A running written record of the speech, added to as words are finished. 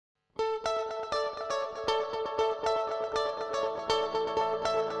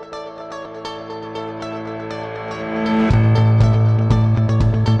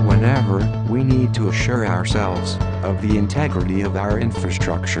assure ourselves of the integrity of our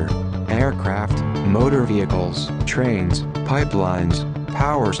infrastructure: aircraft, motor vehicles, trains, pipelines,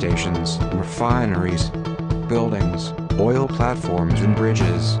 power stations, refineries, buildings, oil platforms and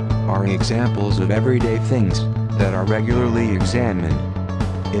bridges are examples of everyday things that are regularly examined.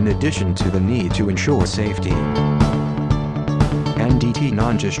 In addition to the need to ensure safety, NDT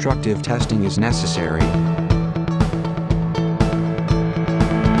non-destructive testing is necessary.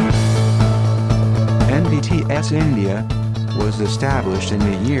 NDTS India was established in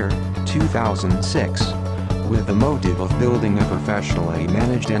the year 2006 with the motive of building a professionally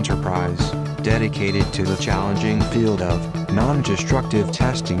managed enterprise dedicated to the challenging field of non-destructive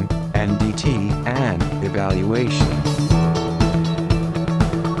testing, NDT, and evaluation.